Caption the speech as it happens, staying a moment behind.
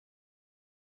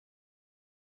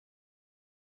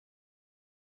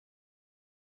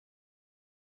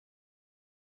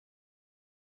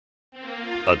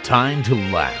A time to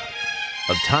laugh.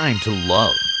 A time to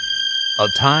love. A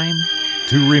time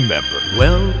to remember.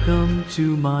 Welcome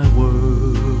to my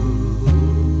world.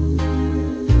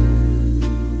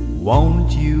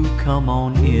 Won't you come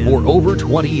on in? For over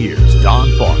 20 years, Don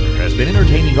Falknor has been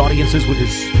entertaining audiences with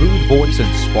his smooth voice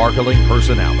and sparkling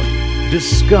personality.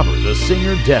 Discover the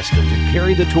singer destined to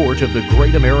carry the torch of the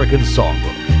great American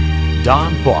songbook.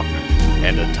 Don Falknor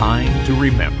and A Time to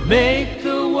Remember. Make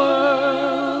the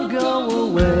world go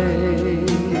away.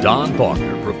 Don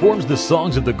Falknor performs the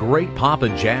songs of the great pop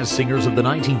and jazz singers of the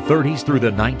 1930s through the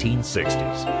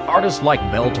 1960s. Artists like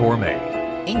Mel Torme,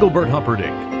 Engelbert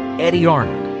Humperdinck, Eddie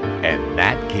Arnold, and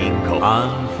Nat King Cole.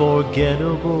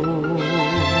 Unforgettable.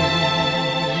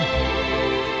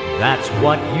 That's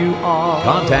what you are.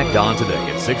 Contact Don today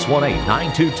at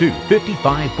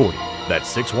 618-922-5540.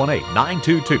 That's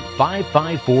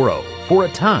 618-922-5540 for A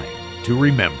Time to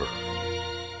Remember.